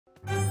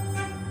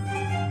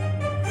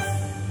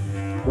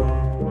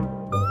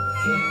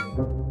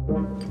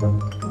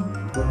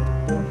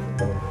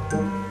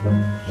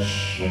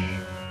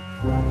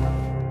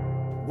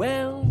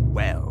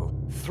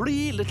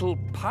three little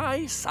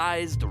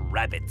pie-sized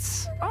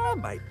rabbits. Ah,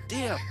 my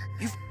dear,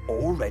 you've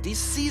already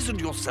seasoned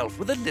yourself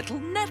with a little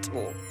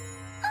nettle.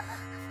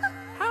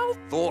 How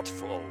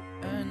thoughtful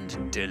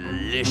and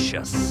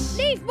delicious.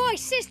 Leave my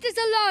sisters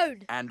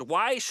alone. And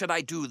why should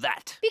I do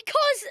that?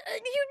 Because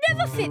you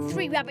never fit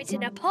 3 rabbits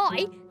in a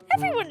pie.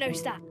 Everyone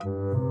knows that.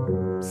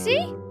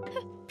 See?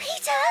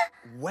 Peter!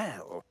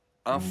 Well,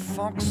 a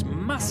fox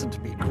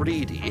mustn't be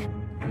greedy.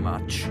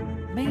 Much.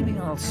 Maybe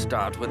I'll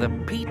start with a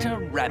Peter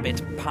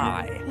Rabbit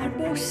pie. One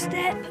more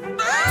step.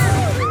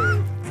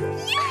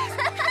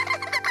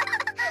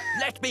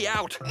 Let me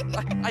out!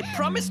 I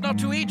promise not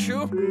to eat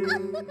you.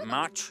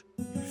 Much.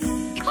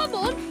 Come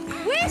on,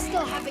 we're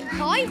still having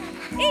pie,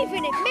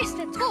 even if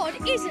Mr. Todd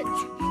isn't.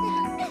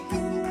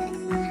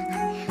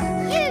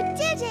 You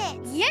did it!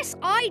 Yes,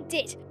 I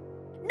did.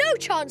 No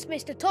chance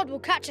Mr. Todd will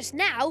catch us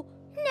now.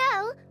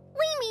 No,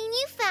 we mean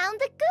you found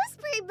the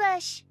gooseberry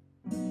bush.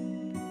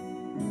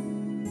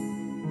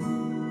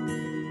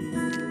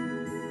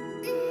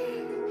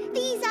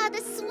 These are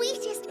the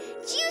sweetest,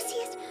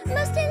 juiciest,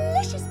 most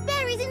delicious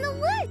berries in the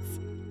woods.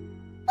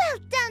 Well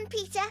done,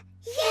 Peter.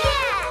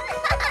 Yeah!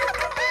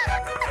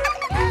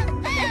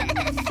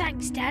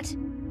 Thanks, Dad.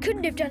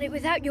 Couldn't have done it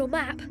without your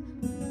map.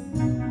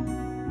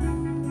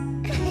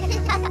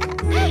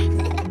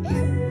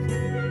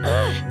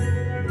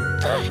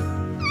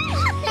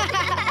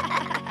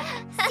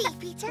 See,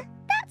 Peter,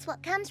 that's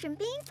what comes from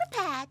being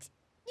prepared.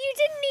 You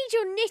didn't need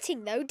your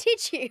knitting, though,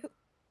 did you?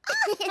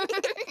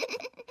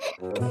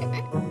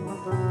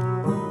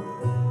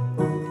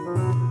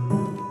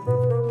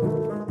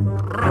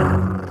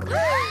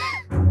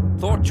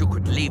 Thought you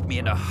could leave me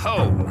in a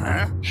home,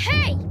 huh?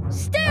 Hey,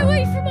 stay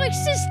away from my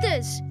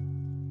sisters!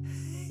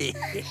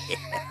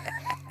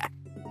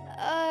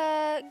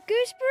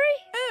 Gooseberry?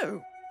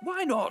 Oh,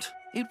 why not?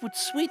 It would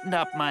sweeten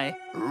up my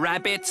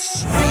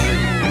rabbits. A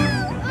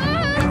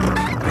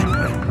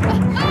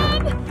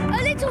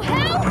little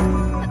help?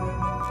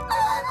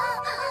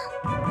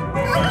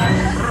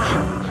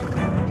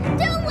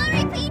 Don't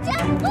worry, Peter.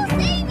 We'll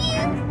save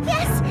you.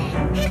 Yes,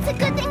 it's a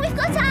good thing we've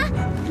got our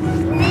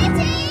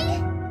knitting.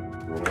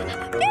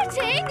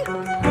 Knitting?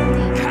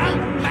 Come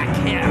back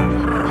here.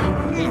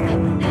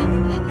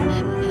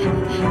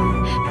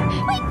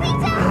 Wait,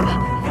 Peter.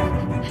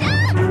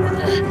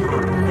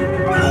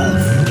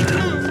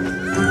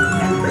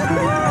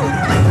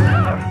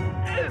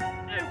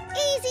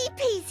 Easy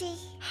peasy.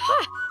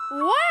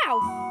 Wow,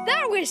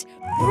 that was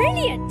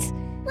brilliant.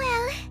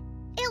 Well,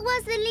 it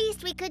was the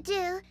least we could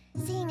do,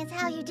 seeing as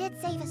how you did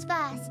save us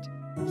first.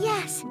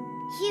 Yes,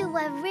 you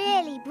were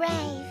really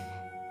brave.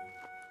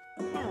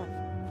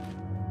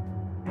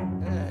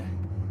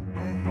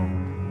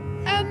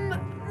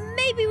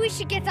 Maybe we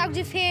should get out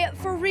of here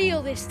for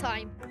real this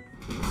time.